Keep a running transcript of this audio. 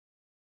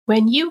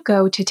When you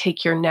go to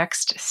take your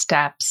next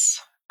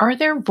steps, are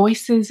there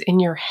voices in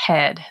your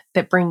head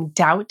that bring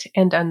doubt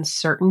and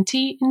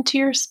uncertainty into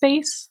your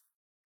space?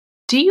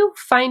 Do you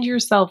find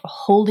yourself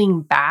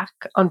holding back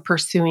on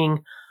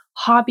pursuing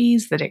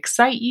hobbies that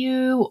excite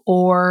you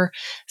or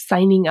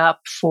signing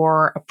up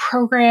for a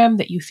program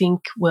that you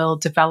think will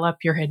develop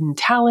your hidden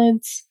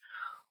talents?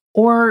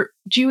 Or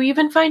do you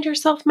even find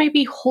yourself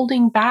maybe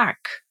holding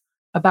back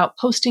about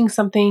posting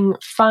something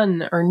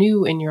fun or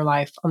new in your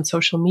life on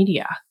social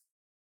media?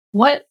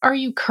 What are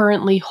you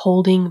currently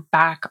holding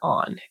back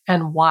on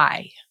and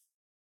why?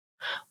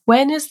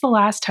 When is the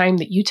last time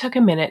that you took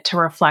a minute to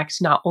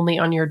reflect not only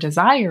on your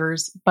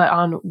desires, but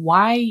on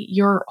why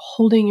you're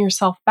holding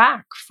yourself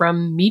back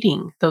from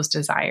meeting those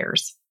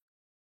desires?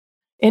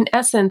 In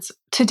essence,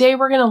 today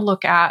we're going to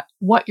look at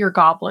what your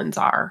goblins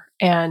are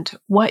and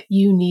what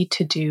you need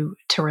to do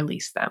to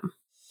release them.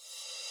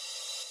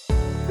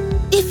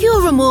 If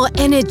you're a more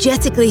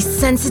energetically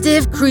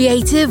sensitive,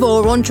 creative,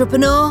 or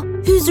entrepreneur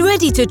who's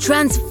ready to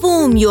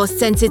transform your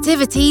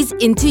sensitivities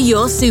into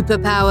your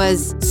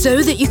superpowers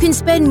so that you can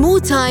spend more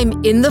time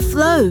in the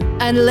flow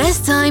and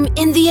less time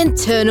in the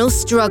internal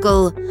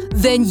struggle,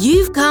 then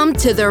you've come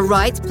to the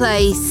right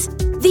place.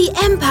 The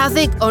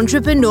Empathic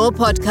Entrepreneur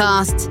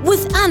Podcast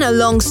with Anna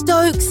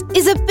Long-Stokes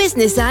is a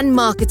business and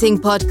marketing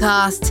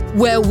podcast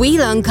where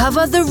we'll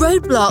uncover the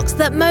roadblocks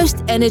that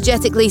most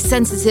energetically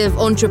sensitive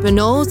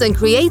entrepreneurs and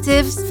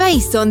creatives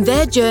face on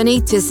their journey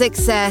to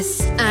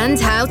success and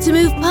how to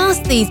move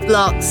past these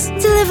blocks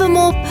to live a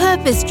more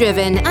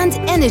purpose-driven and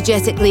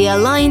energetically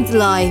aligned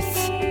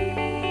life.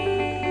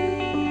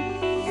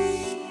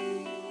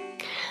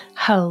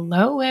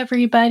 Hello,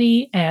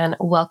 everybody, and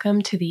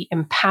welcome to the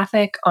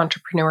Empathic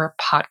Entrepreneur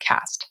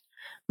Podcast.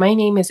 My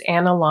name is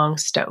Anna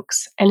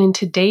Long-Stokes, and in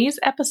today's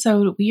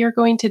episode, we are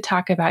going to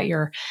talk about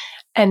your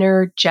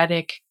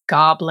energetic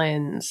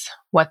goblins,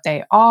 what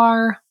they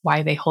are,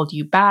 why they hold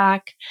you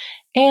back,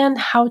 and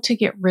how to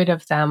get rid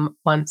of them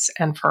once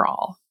and for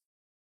all.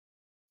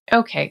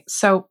 Okay,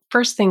 so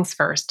first things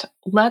first,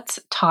 let's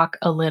talk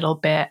a little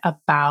bit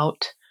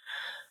about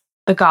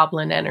the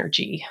goblin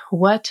energy.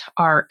 What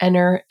are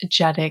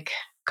energetic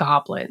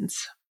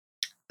goblins?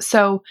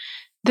 So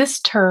this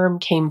term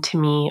came to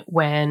me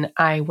when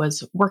I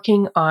was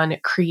working on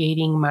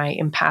creating my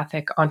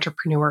Empathic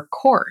Entrepreneur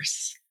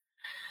course.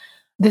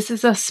 This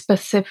is a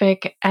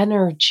specific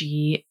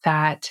energy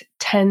that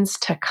tends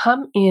to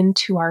come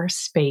into our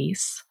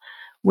space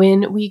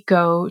when we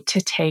go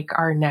to take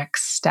our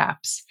next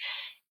steps.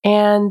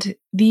 And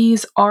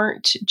these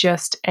aren't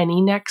just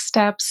any next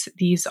steps.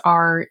 These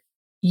are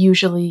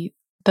usually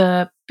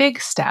the big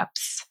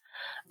steps.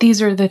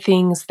 These are the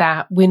things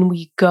that when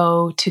we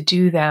go to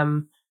do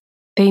them,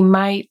 they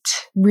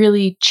might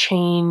really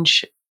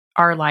change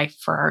our life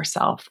for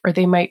ourselves, or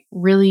they might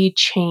really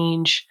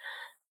change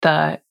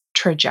the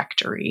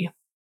trajectory.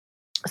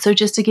 So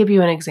just to give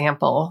you an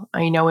example,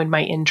 I know in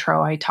my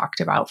intro I talked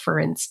about, for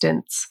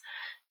instance,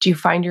 do you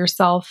find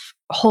yourself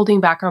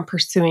holding back on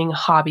pursuing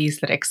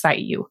hobbies that excite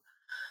you?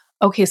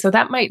 Okay, so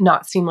that might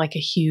not seem like a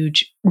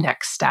huge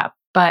next step.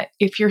 But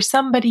if you're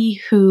somebody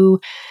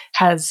who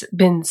has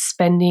been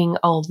spending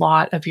a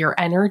lot of your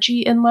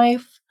energy in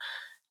life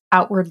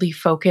outwardly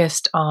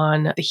focused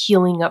on the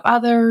healing of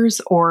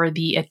others or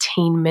the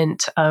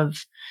attainment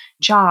of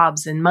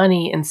jobs and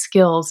money and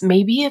skills,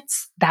 maybe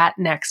it's that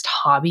next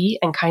hobby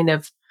and kind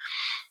of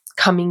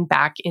coming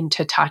back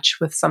into touch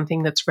with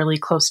something that's really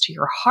close to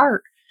your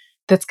heart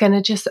that's going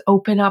to just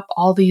open up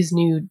all these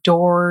new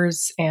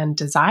doors and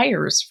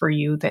desires for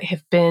you that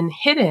have been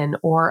hidden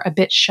or a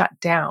bit shut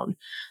down.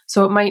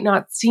 So it might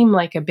not seem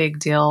like a big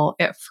deal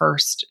at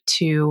first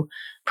to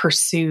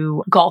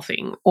pursue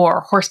golfing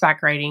or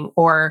horseback riding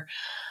or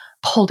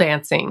pole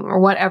dancing or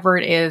whatever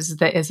it is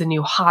that is a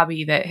new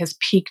hobby that has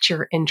piqued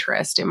your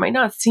interest. It might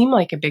not seem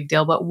like a big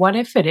deal, but what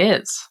if it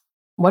is?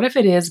 What if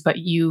it is, but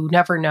you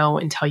never know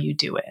until you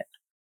do it?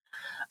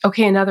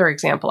 Okay, another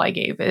example I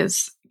gave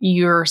is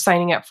you're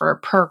signing up for a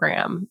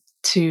program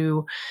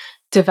to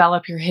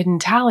develop your hidden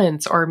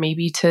talents or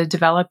maybe to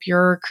develop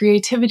your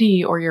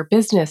creativity or your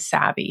business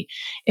savvy.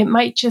 It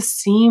might just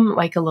seem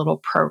like a little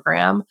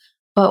program,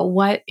 but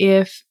what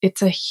if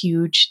it's a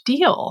huge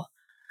deal?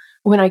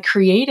 When I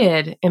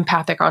created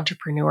Empathic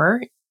Entrepreneur,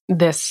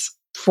 this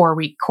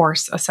 4-week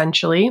course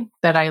essentially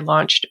that I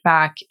launched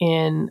back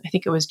in, I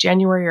think it was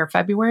January or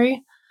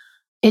February,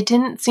 it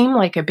didn't seem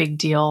like a big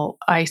deal.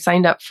 I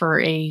signed up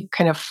for a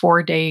kind of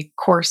 4-day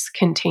course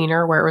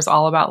container where it was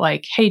all about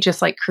like, hey,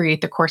 just like create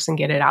the course and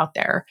get it out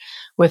there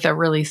with a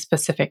really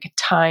specific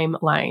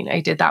timeline. I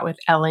did that with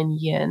Ellen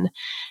Yin,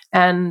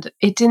 and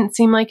it didn't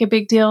seem like a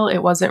big deal.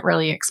 It wasn't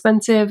really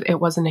expensive. It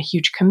wasn't a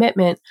huge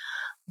commitment,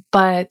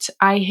 but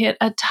I hit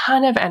a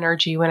ton of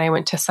energy when I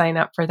went to sign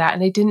up for that.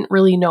 And I didn't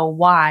really know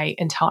why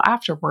until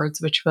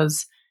afterwards, which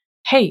was,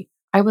 hey,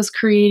 I was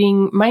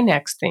creating my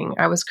next thing.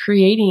 I was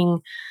creating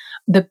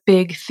the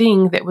big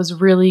thing that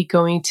was really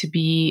going to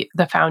be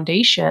the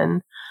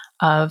foundation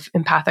of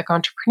Empathic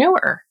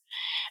Entrepreneur.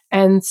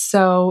 And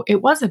so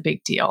it was a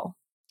big deal.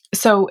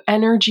 So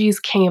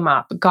energies came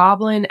up,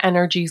 goblin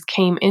energies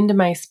came into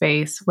my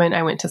space when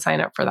I went to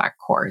sign up for that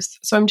course.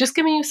 So I'm just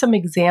giving you some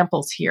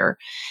examples here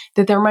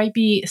that there might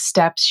be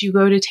steps you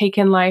go to take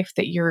in life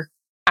that you're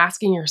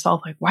asking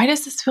yourself, like, why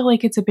does this feel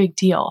like it's a big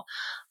deal?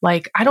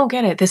 Like, I don't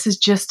get it. This is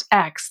just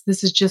X,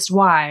 this is just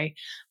Y.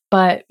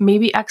 But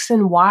maybe X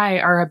and Y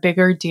are a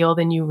bigger deal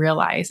than you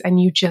realize,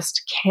 and you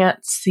just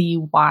can't see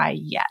why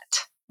yet.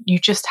 You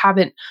just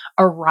haven't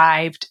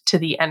arrived to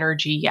the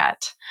energy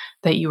yet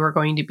that you are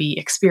going to be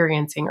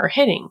experiencing or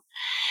hitting.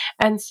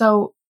 And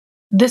so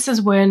this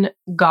is when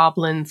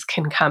goblins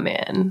can come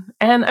in.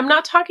 And I'm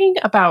not talking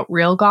about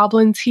real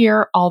goblins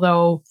here,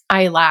 although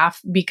I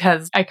laugh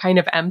because I kind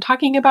of am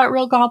talking about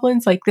real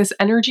goblins. Like, this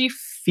energy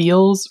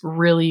feels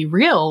really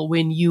real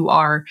when you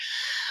are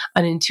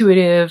an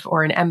intuitive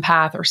or an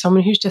empath or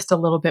someone who's just a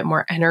little bit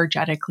more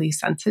energetically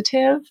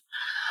sensitive.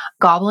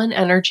 Goblin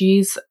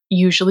energies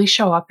usually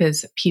show up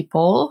as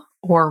people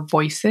or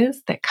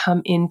voices that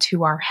come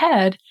into our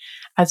head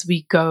as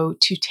we go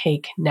to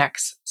take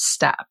next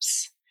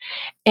steps.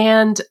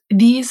 And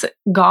these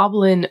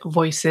goblin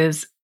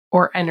voices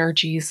or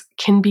energies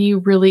can be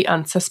really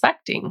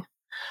unsuspecting.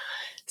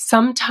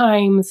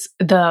 Sometimes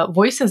the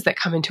voices that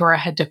come into our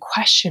head to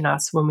question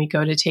us when we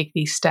go to take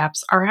these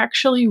steps are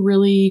actually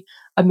really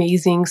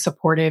amazing,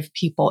 supportive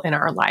people in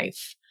our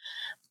life.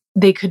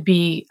 They could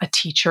be a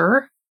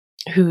teacher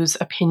whose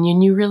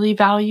opinion you really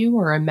value,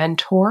 or a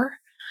mentor.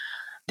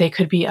 They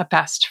could be a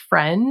best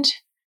friend.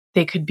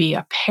 They could be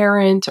a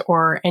parent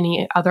or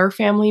any other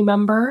family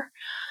member.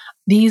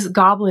 These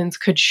goblins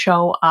could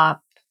show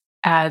up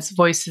as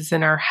voices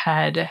in our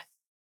head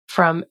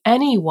from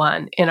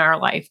anyone in our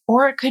life.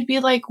 Or it could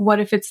be like, what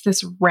if it's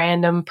this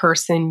random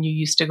person you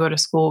used to go to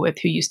school with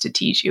who used to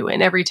teach you?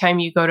 And every time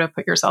you go to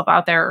put yourself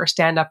out there or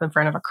stand up in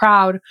front of a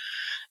crowd,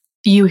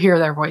 you hear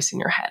their voice in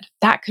your head.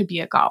 That could be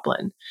a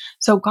goblin.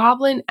 So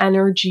goblin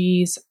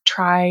energies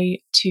try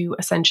to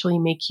essentially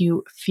make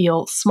you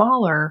feel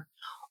smaller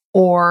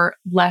or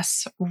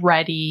less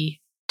ready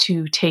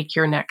to take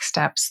your next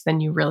steps than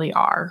you really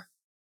are.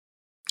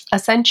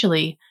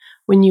 Essentially,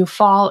 when you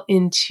fall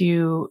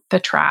into the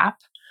trap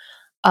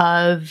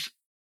of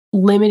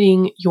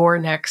limiting your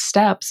next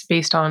steps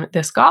based on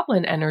this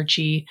goblin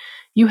energy,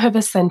 you have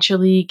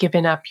essentially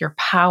given up your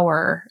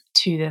power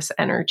to this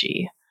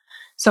energy.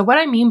 So what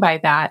I mean by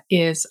that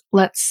is,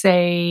 let's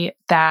say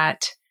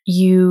that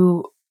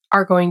you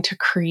are going to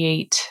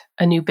create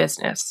a new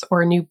business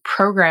or a new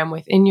program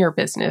within your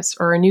business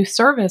or a new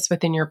service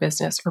within your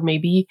business, or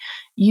maybe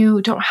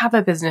you don't have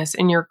a business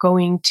and you're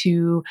going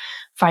to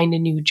find a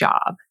new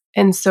job.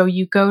 And so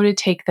you go to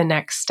take the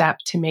next step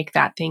to make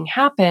that thing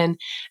happen.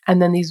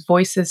 And then these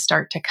voices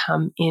start to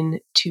come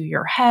into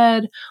your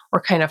head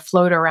or kind of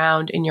float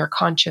around in your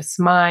conscious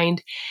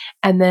mind.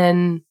 And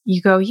then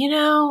you go,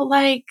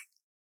 like,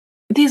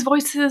 these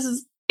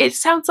voices, it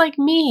sounds like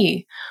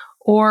me.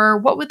 Or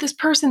what would this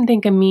person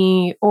think of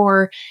me?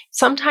 Or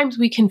sometimes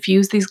we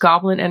confuse these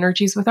goblin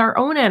energies with our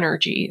own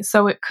energy.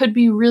 So it could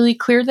be really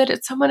clear that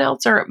it's someone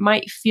else, or it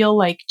might feel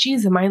like,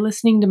 geez, am I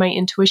listening to my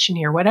intuition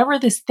here? Whatever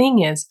this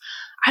thing is,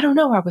 I don't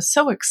know. I was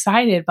so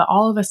excited, but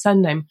all of a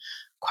sudden I'm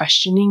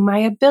questioning my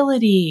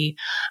ability.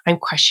 I'm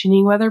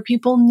questioning whether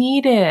people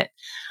need it.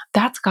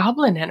 That's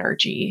goblin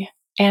energy.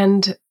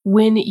 And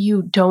when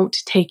you don't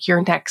take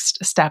your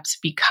next steps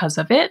because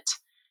of it,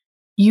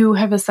 you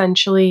have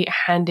essentially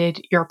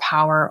handed your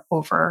power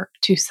over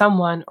to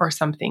someone or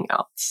something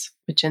else,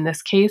 which in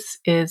this case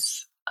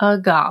is a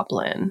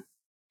goblin.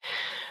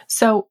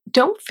 So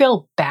don't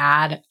feel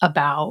bad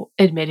about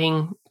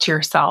admitting to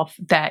yourself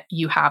that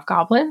you have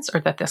goblins or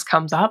that this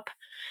comes up.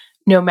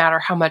 No matter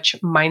how much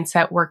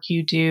mindset work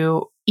you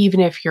do, even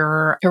if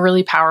you're a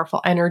really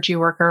powerful energy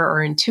worker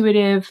or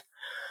intuitive,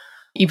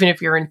 even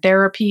if you're in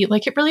therapy,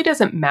 like, it really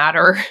doesn't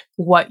matter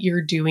what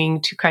you're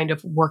doing to kind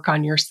of work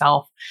on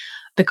yourself.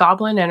 The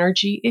goblin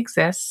energy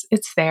exists,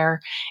 it's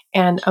there.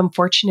 And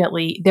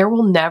unfortunately, there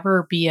will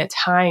never be a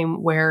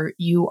time where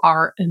you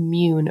are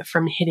immune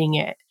from hitting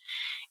it.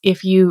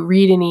 If you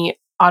read any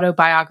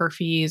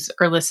autobiographies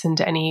or listen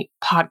to any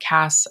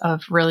podcasts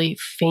of really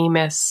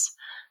famous,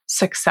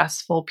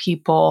 successful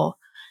people,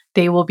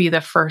 they will be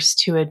the first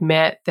to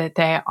admit that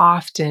they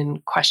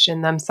often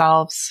question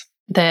themselves,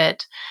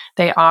 that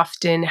they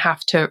often have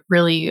to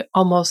really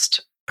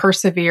almost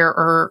persevere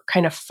or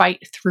kind of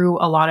fight through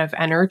a lot of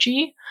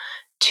energy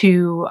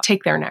to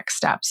take their next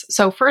steps.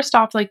 So first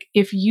off, like,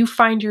 if you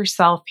find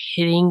yourself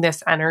hitting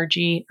this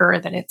energy, or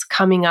that it's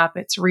coming up,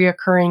 it's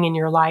reoccurring in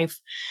your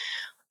life,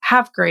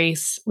 have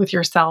grace with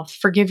yourself,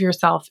 forgive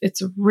yourself.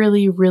 It's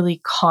really,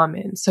 really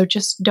common. So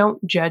just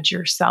don't judge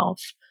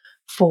yourself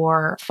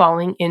for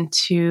falling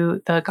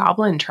into the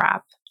goblin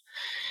trap.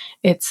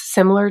 It's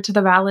similar to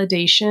the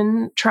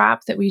validation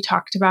trap that we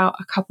talked about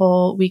a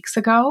couple weeks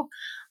ago,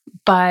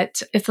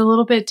 but it's a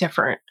little bit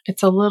different.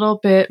 It's a little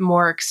bit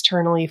more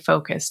externally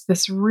focused.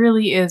 This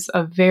really is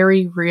a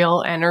very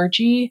real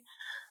energy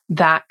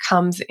that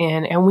comes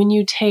in. And when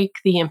you take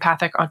the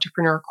Empathic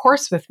Entrepreneur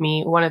course with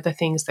me, one of the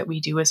things that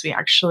we do is we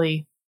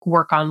actually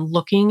work on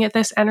looking at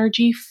this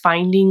energy,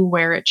 finding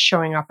where it's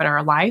showing up in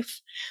our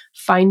life,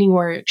 finding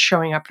where it's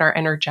showing up in our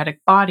energetic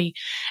body,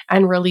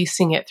 and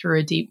releasing it through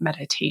a deep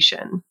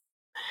meditation.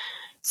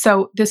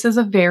 So, this is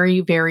a very,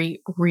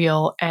 very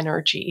real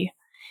energy.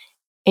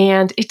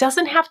 And it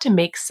doesn't have to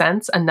make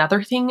sense.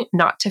 Another thing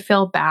not to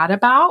feel bad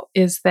about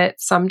is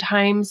that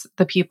sometimes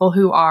the people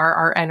who are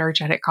our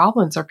energetic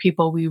goblins are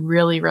people we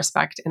really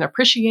respect and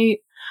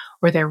appreciate,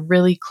 or they're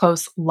really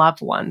close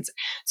loved ones.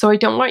 So I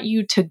don't want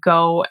you to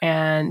go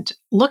and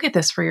look at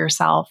this for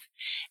yourself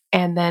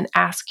and then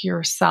ask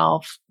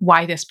yourself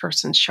why this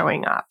person's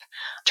showing up.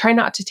 Try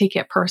not to take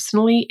it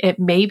personally. It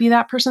may be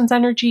that person's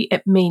energy,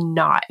 it may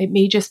not. It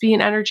may just be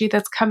an energy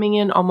that's coming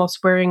in almost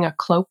wearing a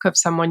cloak of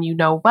someone you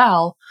know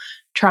well,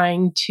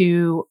 trying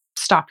to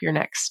stop your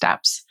next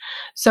steps.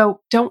 So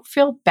don't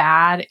feel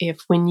bad if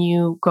when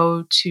you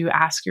go to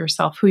ask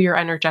yourself who your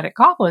energetic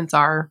goblins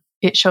are,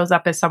 it shows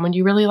up as someone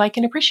you really like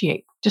and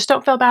appreciate. Just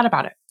don't feel bad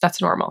about it.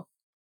 That's normal.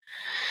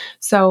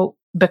 So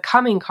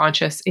becoming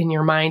conscious in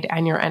your mind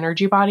and your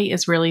energy body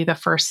is really the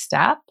first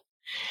step.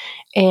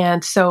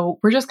 And so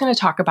we're just going to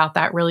talk about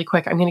that really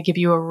quick. I'm going to give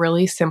you a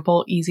really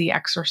simple, easy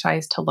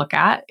exercise to look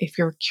at if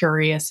you're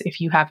curious if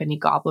you have any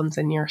goblins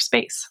in your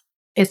space.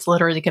 It's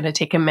literally going to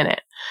take a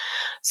minute.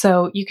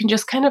 So you can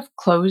just kind of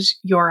close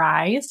your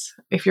eyes.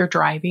 If you're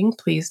driving,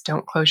 please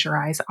don't close your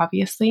eyes,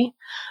 obviously.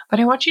 But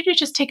I want you to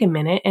just take a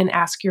minute and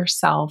ask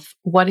yourself,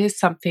 what is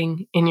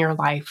something in your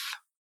life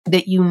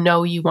that you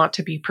know you want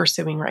to be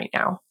pursuing right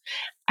now?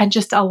 And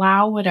just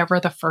allow whatever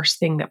the first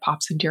thing that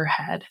pops into your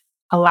head,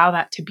 allow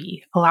that to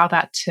be, allow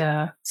that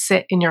to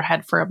sit in your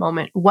head for a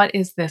moment. What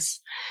is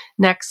this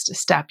next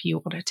step you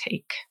want to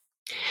take?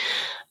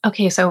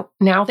 Okay, so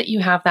now that you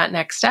have that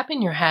next step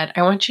in your head,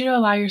 I want you to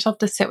allow yourself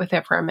to sit with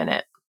it for a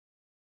minute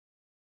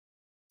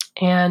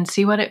and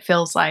see what it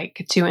feels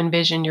like to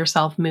envision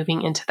yourself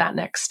moving into that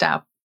next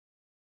step.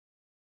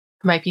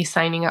 It might be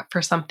signing up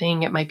for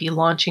something. It might be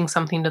launching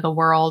something to the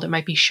world. It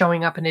might be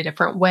showing up in a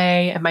different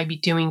way. It might be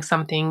doing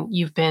something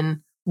you've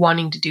been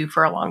wanting to do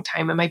for a long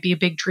time. It might be a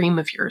big dream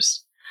of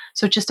yours.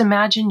 So just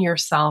imagine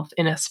yourself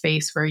in a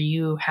space where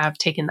you have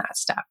taken that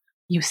step.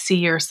 You see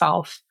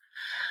yourself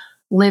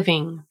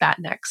living that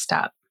next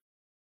step.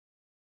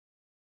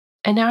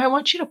 And now I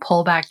want you to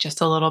pull back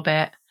just a little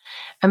bit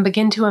and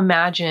begin to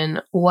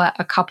imagine what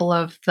a couple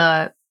of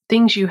the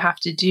things you have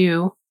to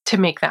do to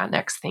make that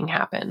next thing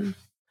happen.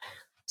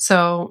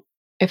 So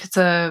if it's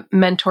a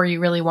mentor you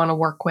really want to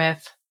work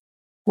with,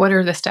 what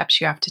are the steps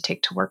you have to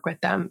take to work with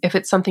them? If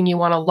it's something you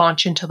want to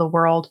launch into the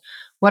world,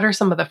 what are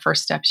some of the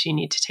first steps you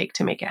need to take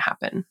to make it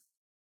happen?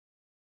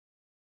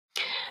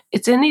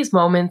 It's in these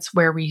moments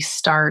where we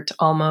start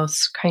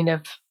almost kind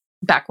of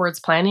backwards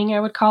planning, I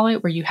would call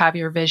it, where you have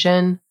your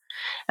vision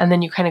and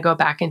then you kind of go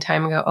back in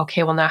time and go,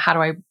 okay, well, now how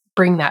do I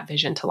bring that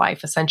vision to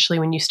life? Essentially,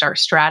 when you start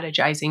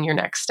strategizing your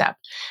next step,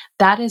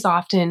 that is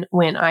often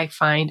when I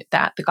find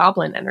that the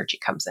goblin energy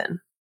comes in.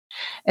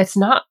 It's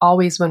not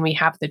always when we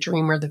have the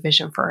dream or the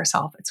vision for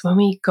ourselves. It's when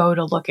we go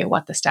to look at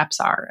what the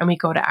steps are and we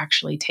go to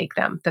actually take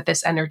them that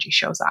this energy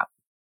shows up.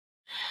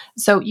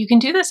 So you can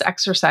do this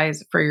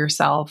exercise for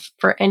yourself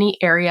for any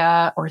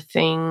area or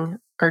thing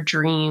or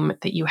dream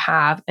that you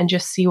have and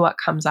just see what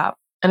comes up.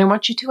 And I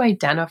want you to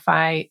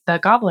identify the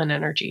goblin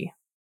energy.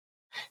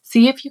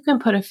 See if you can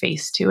put a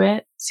face to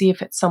it. See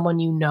if it's someone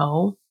you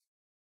know.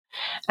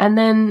 And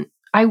then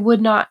I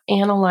would not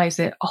analyze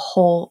it a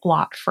whole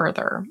lot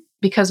further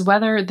because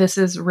whether this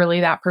is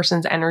really that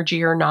person's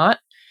energy or not,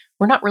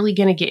 we're not really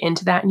going to get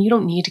into that and you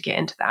don't need to get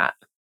into that.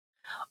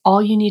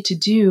 All you need to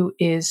do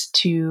is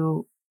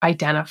to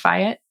identify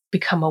it,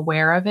 become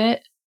aware of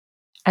it,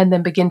 and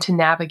then begin to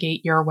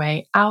navigate your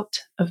way out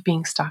of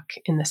being stuck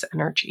in this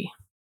energy.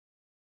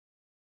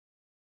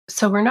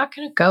 So we're not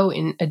going to go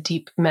in a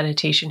deep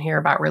meditation here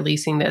about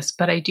releasing this,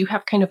 but I do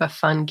have kind of a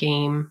fun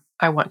game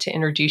I want to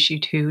introduce you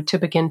to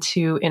begin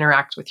to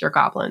interact with your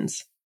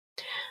goblins.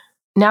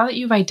 Now that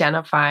you've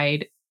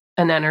identified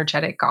an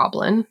energetic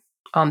goblin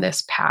on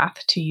this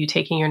path to you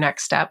taking your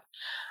next step,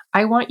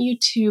 I want you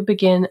to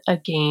begin a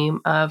game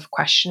of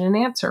question and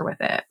answer with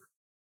it.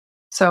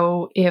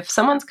 So if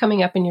someone's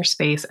coming up in your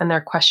space and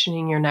they're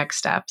questioning your next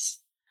steps,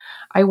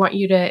 I want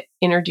you to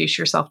introduce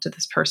yourself to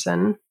this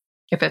person.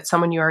 If it's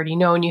someone you already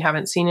know and you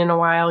haven't seen in a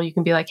while, you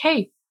can be like,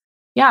 hey,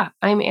 yeah,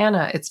 I'm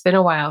Anna. It's been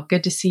a while.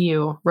 Good to see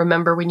you.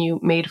 Remember when you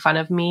made fun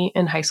of me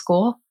in high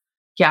school?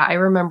 Yeah, I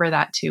remember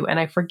that too. And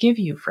I forgive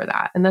you for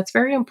that. And that's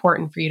very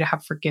important for you to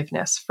have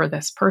forgiveness for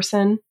this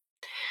person.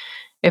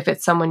 If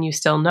it's someone you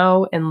still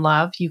know and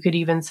love, you could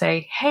even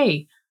say,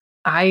 hey,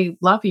 I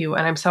love you.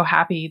 And I'm so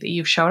happy that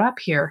you've showed up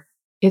here.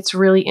 It's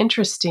really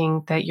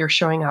interesting that you're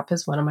showing up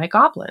as one of my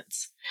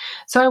goblins.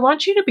 So I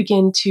want you to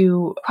begin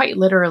to quite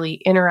literally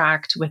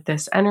interact with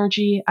this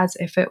energy as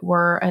if it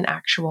were an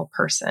actual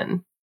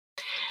person.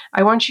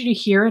 I want you to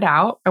hear it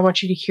out. I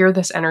want you to hear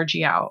this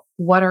energy out.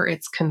 What are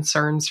its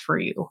concerns for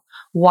you?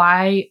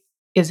 Why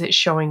is it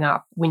showing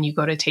up when you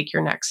go to take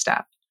your next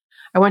step?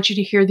 I want you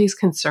to hear these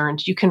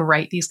concerns. You can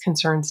write these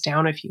concerns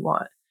down if you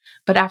want.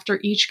 But after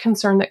each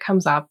concern that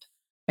comes up,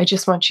 I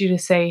just want you to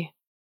say,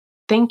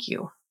 thank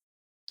you.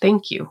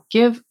 Thank you.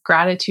 Give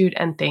gratitude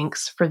and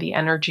thanks for the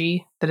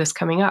energy that is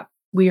coming up.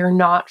 We are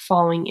not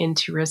falling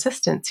into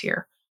resistance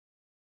here.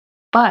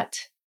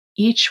 But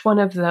each one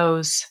of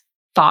those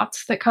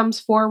thoughts that comes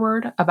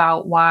forward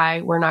about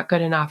why we're not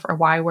good enough or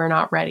why we're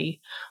not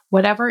ready,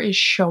 whatever is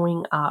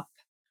showing up,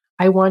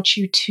 I want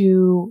you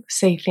to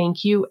say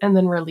thank you and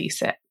then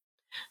release it.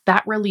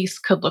 That release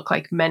could look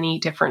like many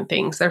different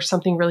things. There's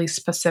something really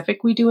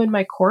specific we do in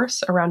my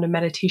course around a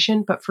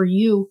meditation, but for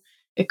you,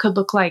 it could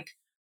look like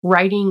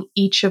writing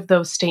each of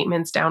those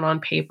statements down on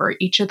paper,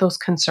 each of those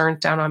concerns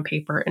down on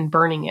paper and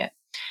burning it,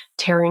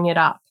 tearing it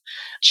up,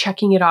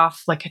 checking it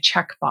off like a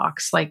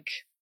checkbox, like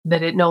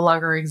that it no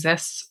longer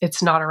exists,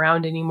 it's not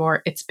around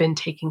anymore, it's been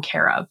taken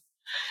care of.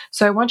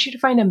 So I want you to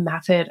find a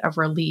method of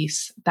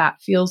release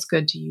that feels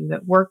good to you,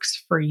 that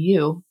works for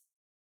you,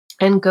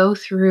 and go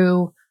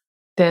through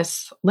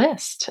this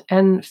list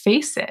and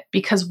face it.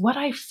 Because what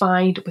I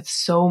find with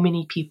so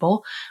many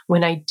people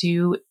when I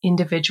do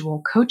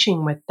individual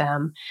coaching with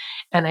them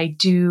and I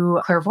do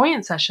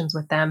clairvoyant sessions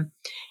with them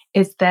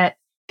is that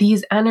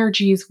these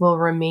energies will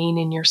remain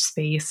in your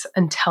space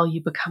until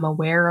you become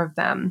aware of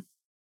them.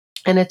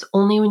 And it's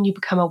only when you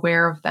become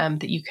aware of them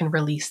that you can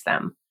release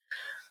them.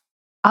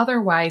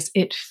 Otherwise,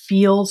 it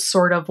feels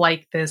sort of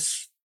like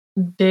this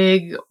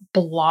big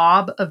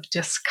blob of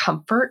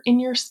discomfort in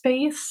your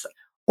space,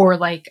 or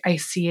like I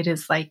see it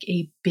as like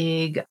a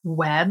big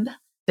web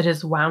that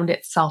has wound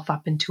itself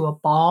up into a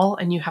ball,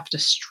 and you have to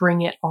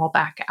string it all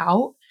back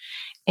out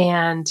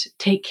and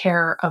take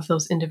care of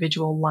those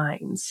individual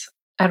lines.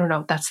 I don't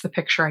know, that's the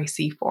picture I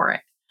see for it.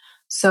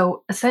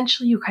 So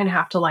essentially, you kind of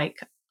have to like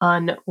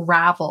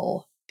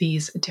unravel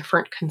these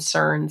different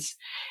concerns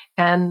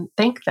and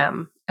thank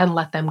them and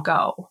let them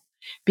go.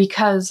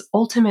 Because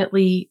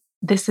ultimately,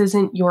 this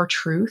isn't your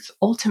truth.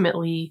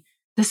 Ultimately,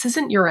 this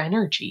isn't your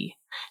energy.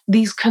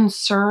 These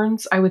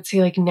concerns, I would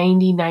say like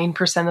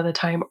 99% of the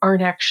time,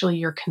 aren't actually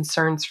your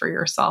concerns for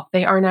yourself.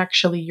 They aren't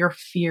actually your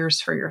fears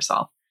for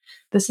yourself.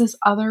 This is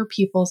other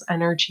people's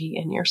energy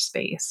in your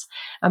space.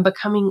 And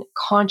becoming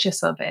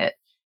conscious of it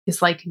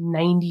is like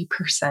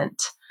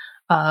 90%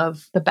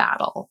 of the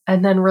battle.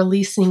 And then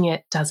releasing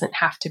it doesn't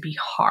have to be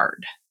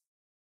hard.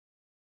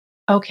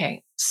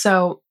 Okay,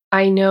 so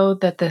I know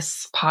that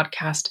this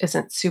podcast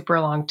isn't super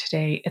long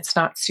today. It's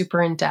not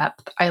super in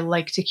depth. I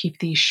like to keep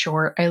these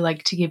short. I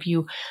like to give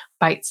you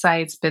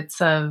bite-sized bits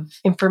of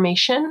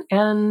information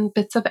and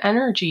bits of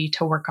energy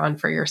to work on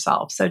for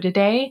yourself. So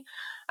today,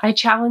 I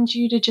challenge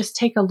you to just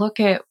take a look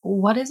at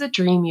what is a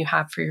dream you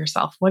have for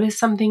yourself? What is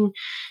something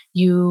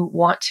you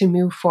want to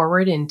move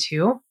forward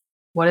into?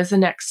 What is the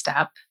next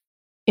step?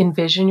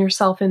 Envision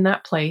yourself in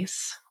that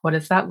place. What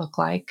does that look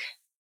like?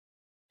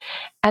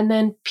 And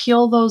then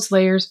peel those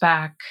layers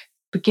back,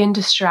 begin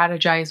to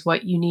strategize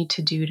what you need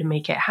to do to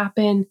make it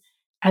happen,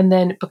 and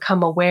then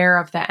become aware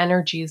of the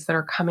energies that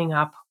are coming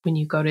up when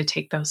you go to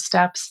take those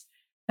steps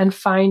and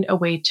find a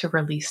way to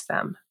release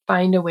them,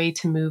 find a way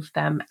to move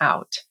them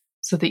out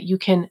so that you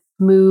can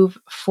move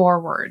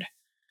forward,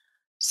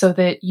 so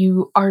that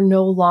you are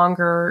no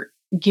longer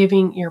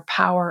giving your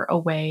power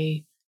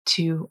away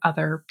to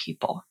other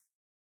people.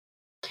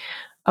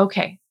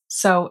 Okay,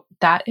 so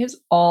that is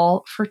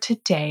all for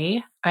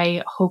today.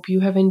 I hope you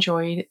have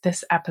enjoyed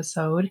this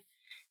episode.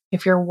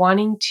 If you're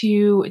wanting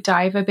to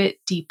dive a bit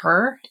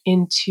deeper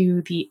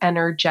into the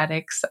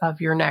energetics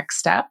of your next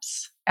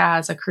steps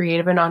as a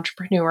creative and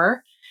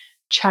entrepreneur,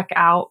 check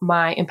out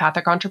my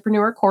Empathic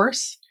Entrepreneur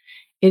course.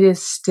 It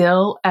is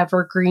still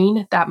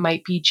evergreen. That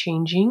might be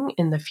changing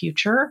in the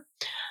future.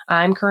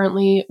 I'm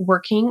currently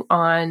working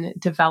on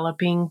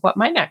developing what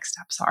my next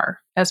steps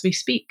are as we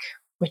speak,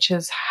 which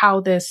is how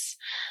this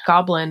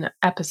goblin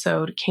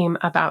episode came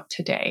about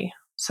today.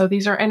 So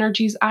these are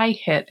energies I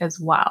hit as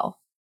well.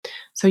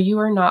 So you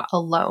are not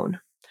alone.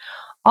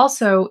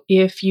 Also,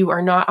 if you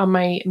are not on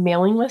my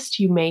mailing list,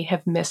 you may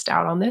have missed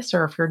out on this,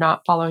 or if you're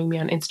not following me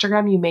on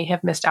Instagram, you may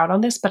have missed out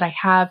on this, but I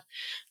have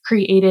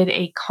created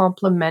a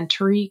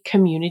complimentary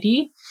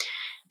community,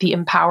 the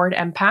Empowered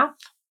Empath.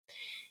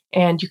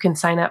 And you can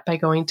sign up by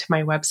going to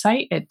my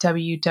website at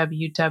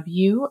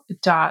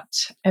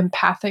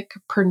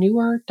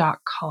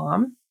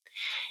www.empathicpreneur.com.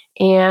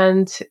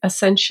 And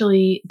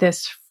essentially,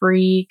 this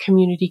free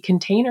community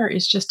container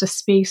is just a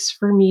space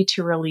for me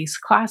to release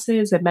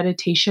classes and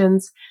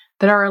meditations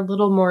that are a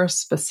little more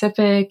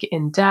specific,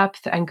 in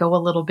depth, and go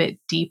a little bit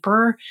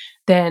deeper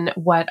than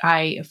what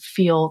I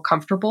feel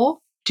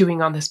comfortable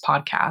doing on this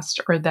podcast,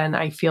 or than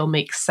I feel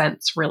makes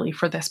sense really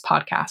for this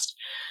podcast.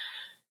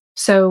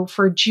 So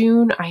for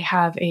June, I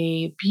have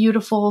a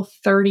beautiful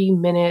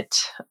 30-minute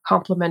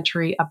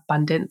complimentary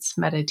abundance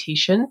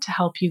meditation to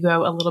help you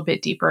go a little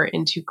bit deeper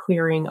into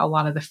clearing a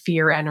lot of the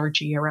fear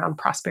energy around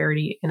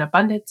prosperity and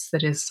abundance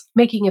that is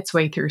making its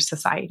way through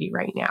society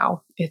right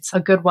now. It's a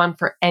good one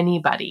for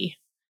anybody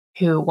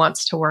who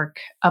wants to work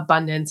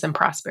abundance and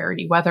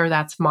prosperity, whether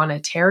that's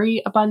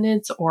monetary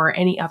abundance or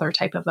any other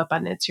type of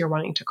abundance you're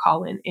wanting to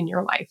call in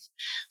your life.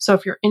 So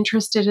if you're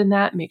interested in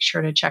that, make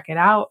sure to check it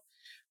out.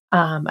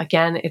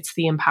 Again, it's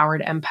the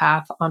Empowered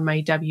Empath on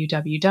my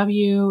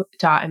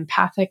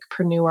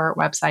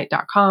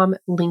www.empathicpreneurwebsite.com,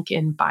 link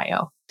in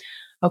bio.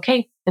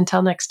 Okay,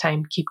 until next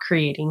time, keep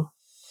creating.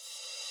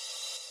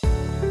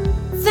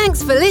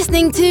 Thanks for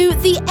listening to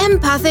the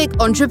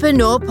Empathic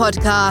Entrepreneur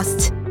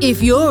Podcast.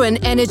 If you're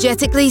an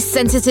energetically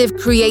sensitive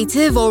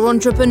creative or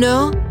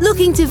entrepreneur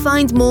looking to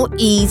find more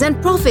ease and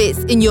profits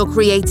in your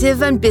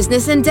creative and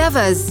business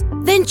endeavors,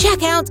 then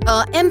check out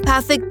our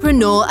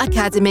Empathicpreneur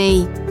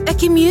Academy, a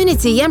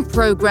community and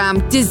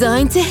program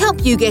designed to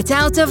help you get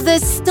out of the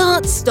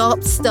start,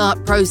 stop,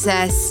 start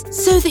process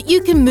so that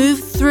you can move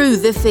through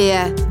the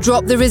fear,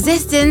 drop the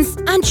resistance,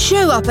 and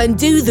show up and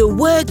do the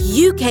work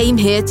you came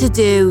here to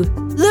do.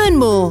 Learn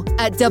more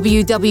at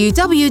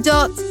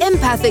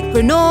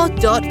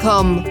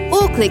www.empathicpreneur.com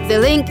or click the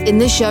link in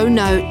the show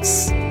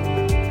notes.